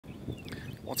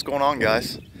What's going on,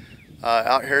 guys?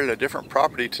 Out here at a different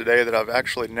property today that I've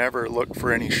actually never looked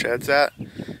for any sheds at,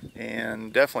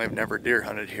 and definitely have never deer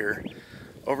hunted here.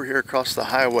 Over here across the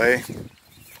highway,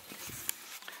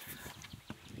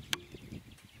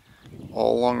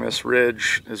 all along this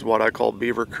ridge is what I call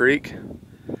Beaver Creek.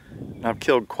 And I've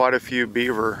killed quite a few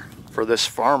beaver for this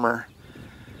farmer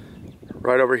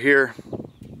right over here.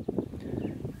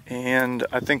 And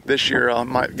I think this year I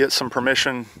might get some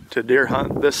permission to deer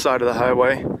hunt this side of the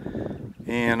highway.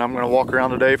 And I'm gonna walk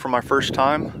around today for my first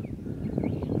time,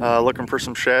 looking for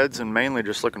some sheds and mainly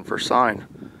just looking for sign.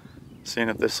 Seeing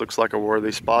if this looks like a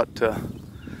worthy spot to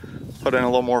put in a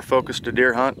little more focus to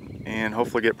deer hunt and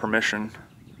hopefully get permission.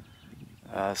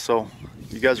 So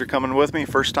you guys are coming with me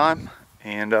first time,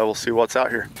 and we'll see what's out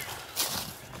here.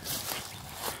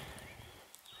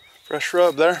 Fresh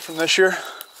shrub there from this year.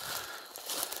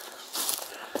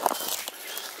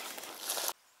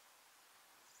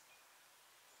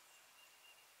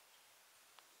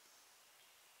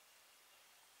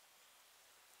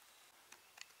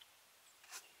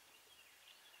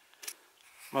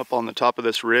 I'm up on the top of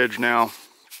this ridge now.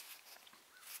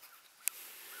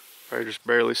 I just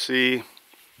barely see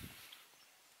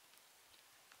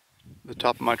the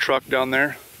top of my truck down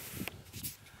there.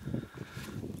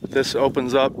 This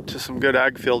opens up to some good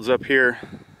ag fields up here.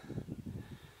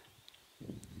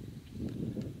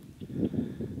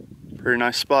 Pretty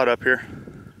nice spot up here.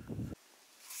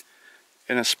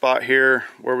 In a spot here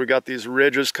where we got these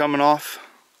ridges coming off.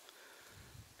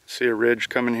 See a ridge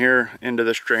coming here into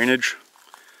this drainage.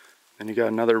 Then you got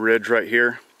another ridge right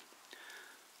here.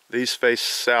 These face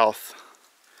south.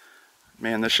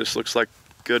 Man, this just looks like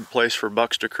a good place for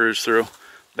bucks to cruise through.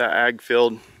 That ag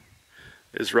field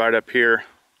is right up here.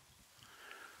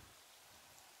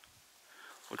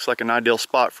 Looks like an ideal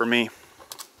spot for me.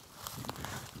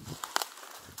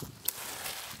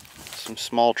 Some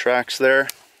small tracks there.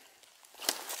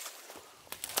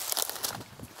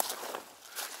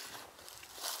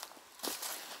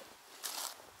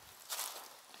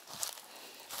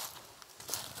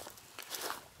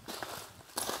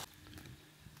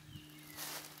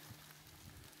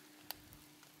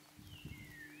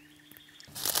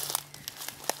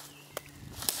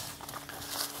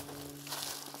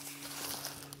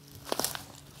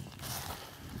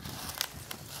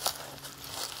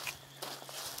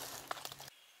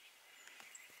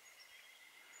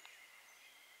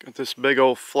 Got this big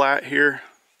old flat here.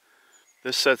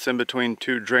 This sets in between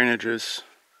two drainages.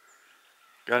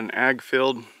 Got an ag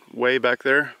field way back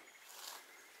there,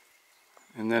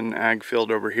 and then an ag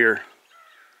field over here.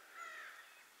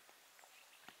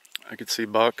 I could see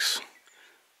bucks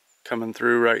coming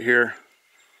through right here,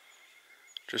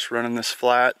 just running this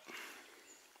flat,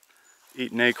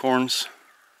 eating acorns,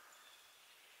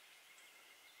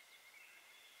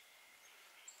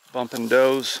 bumping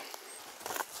does.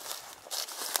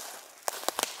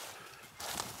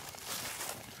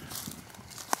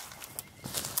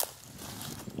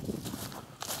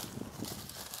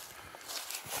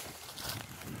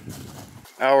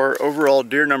 Our overall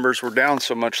deer numbers were down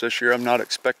so much this year, I'm not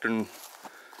expecting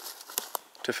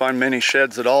to find many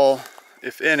sheds at all,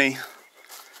 if any.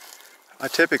 I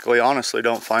typically, honestly,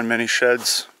 don't find many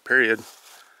sheds, period.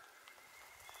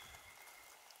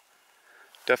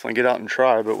 Definitely get out and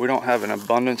try, but we don't have an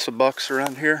abundance of bucks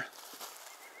around here.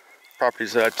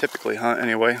 Properties that I typically hunt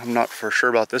anyway. I'm not for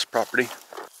sure about this property.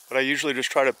 But I usually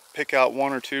just try to pick out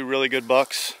one or two really good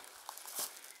bucks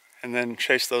and then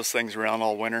chase those things around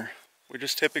all winter. We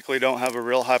just typically don't have a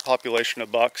real high population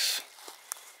of bucks.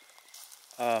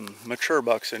 Mature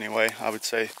bucks anyway, I would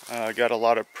say. Got a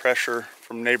lot of pressure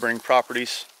from neighboring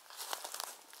properties.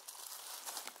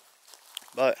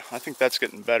 But I think that's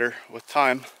getting better with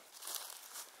time.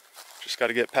 Just got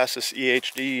to get past this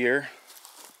EHD year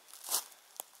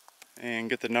and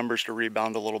get the numbers to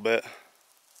rebound a little bit.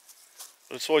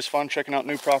 But it's always fun checking out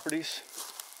new properties.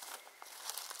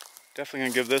 Definitely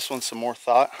gonna give this one some more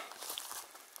thought.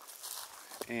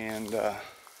 And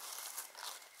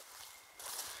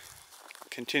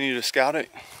continue to scout it,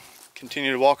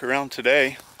 continue to walk around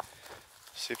today,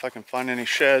 see if I can find any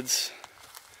sheds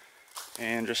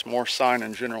and just more sign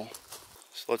in general.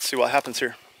 So let's see what happens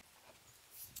here.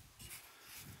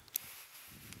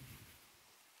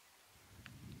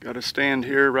 Got to stand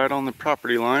here right on the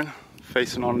property line,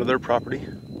 facing onto their property,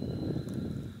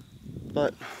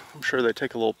 but I'm sure they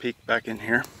take a little peek back in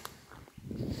here.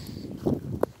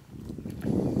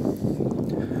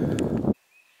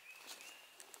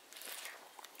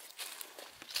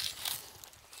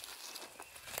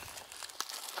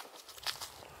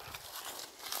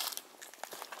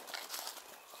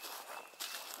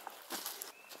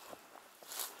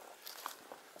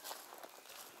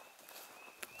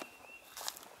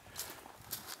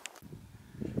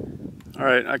 All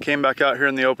right, I came back out here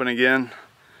in the open again.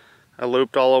 I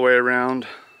looped all the way around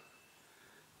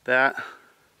that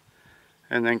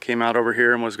and then came out over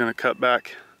here and was going to cut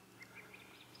back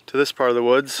to this part of the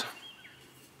woods,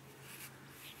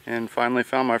 and finally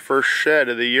found my first shed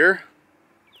of the year.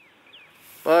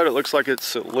 But it looks like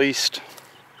it's at least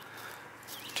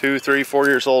 2, 3, 4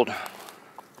 years old.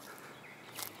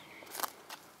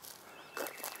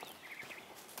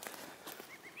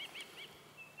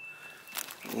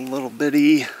 A little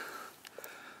bitty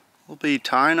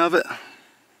tine of it.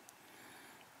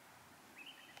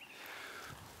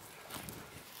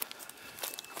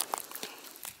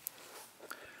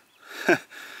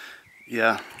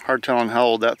 Yeah, hard telling how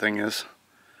old that thing is.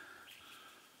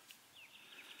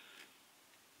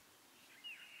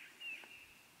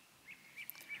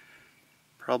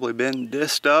 Probably been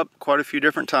disced up quite a few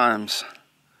different times.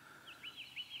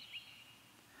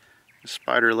 A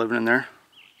spider living in there.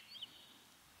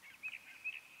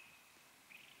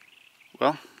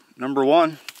 Well, number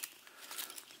one.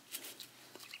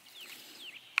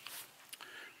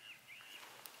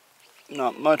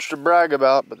 Not much to brag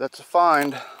about, but that's a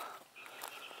find.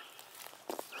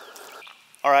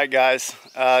 Alright guys,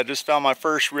 just found my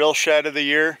first real shed of the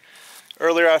year.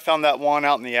 Earlier I found that one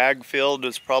out in the ag field.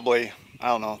 It's probably, I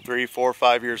don't know, 3, 4,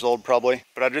 5 years old probably.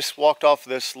 But I just walked off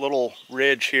this little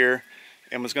ridge here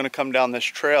and was going to come down this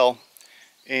trail.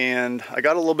 And I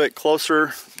got a little bit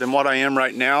closer than what I am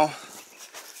right now.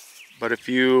 But if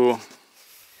you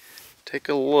take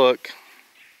a look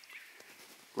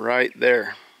right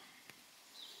there,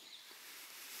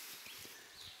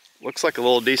 looks like a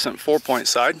little decent 4-point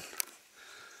side.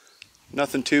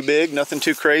 Nothing too big, nothing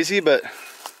too crazy, but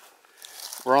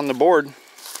we're on the board.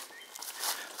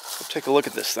 Let's take a look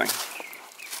at this thing.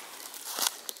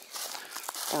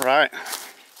 All right,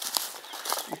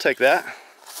 I'll take that.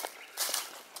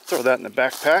 Throw that in the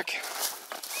backpack.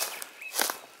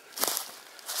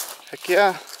 Heck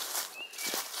yeah.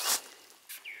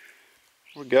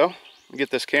 There we go. Let me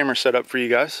get this camera set up for you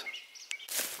guys.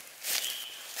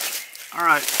 All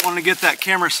right, wanted to get that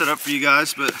camera set up for you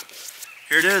guys, but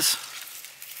here it is.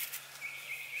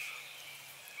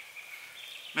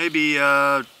 Maybe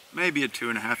a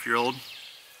 2.5-year-old.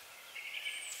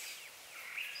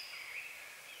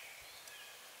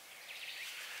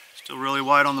 Still really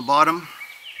wide on the bottom.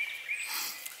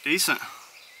 Decent.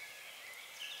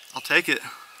 I'll take it.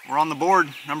 We're on the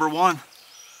board, number one.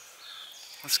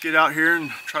 Let's get out here and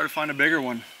try to find a bigger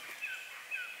one.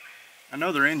 I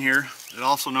know they're in here. I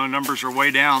also know numbers are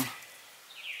way down.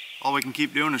 All we can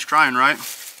keep doing is trying, right?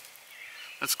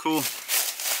 That's cool.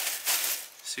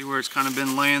 See where it's kind of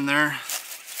been laying there?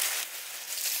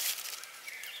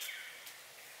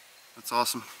 That's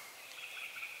awesome.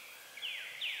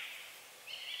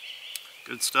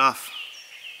 Good stuff.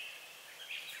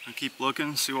 I'll keep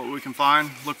looking, see what we can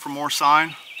find, look for more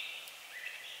sign,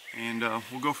 and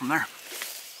we'll go from there.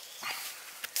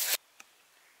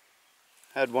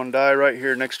 Had one die right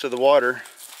here next to the water.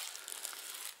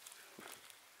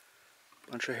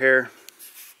 Bunch of hair.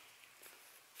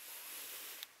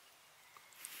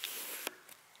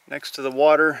 Next to the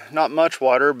water, not much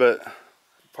water, but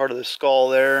part of the skull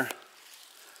there.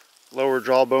 Lower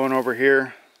jawbone over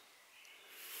here.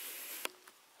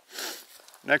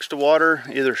 Next to water,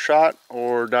 either shot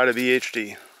or died of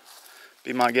EHD.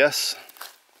 Be my guess.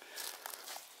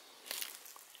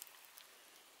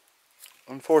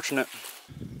 Unfortunate.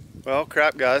 Well,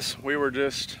 crap guys, we were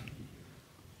just,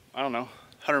 I don't know,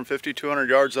 150, 200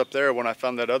 yards up there when I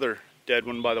found that other dead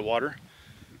one by the water.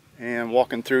 And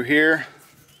walking through here,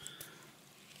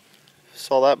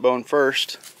 saw that bone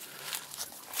first,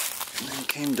 and then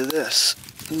came to this.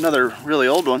 Another really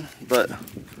old one, but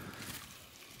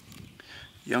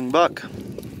young buck.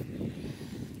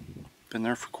 Been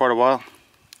there for quite a while.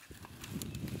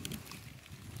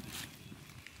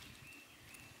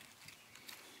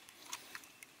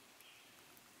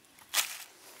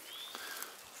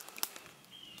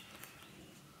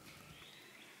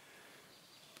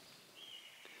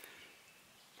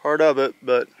 Part of it,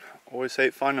 but always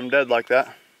hate finding them dead like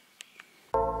that.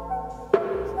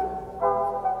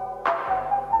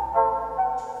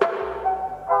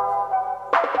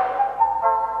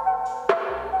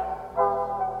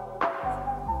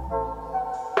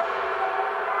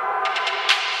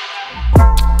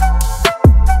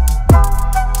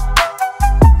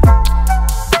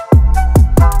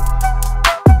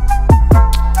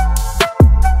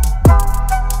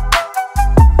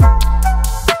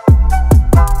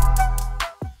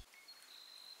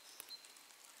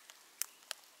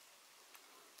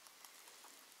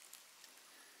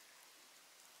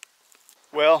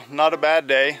 Well, not a bad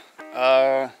day.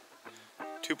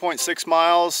 2 2.6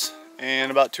 miles and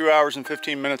about 2 hours and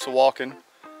 15 minutes of walking.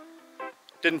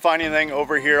 Didn't find anything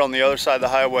over here on the other side of the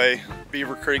highway,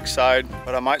 Beaver Creek side,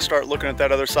 but I might start looking at that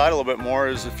other side a little bit more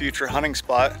as a future hunting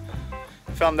spot.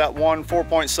 Found that one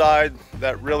 4-point side,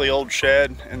 that really old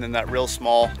shed, and then that real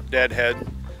small deadhead.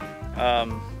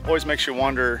 Always makes you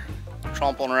wonder,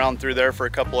 tromping around through there for a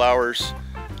couple hours,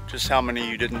 just how many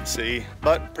you didn't see.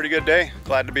 But pretty good day.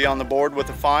 Glad to be on the board with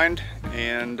the find,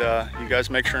 and you guys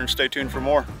make sure and stay tuned for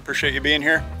more. Appreciate you being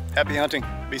here. Happy hunting.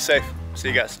 Be safe. See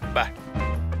you guys. Bye.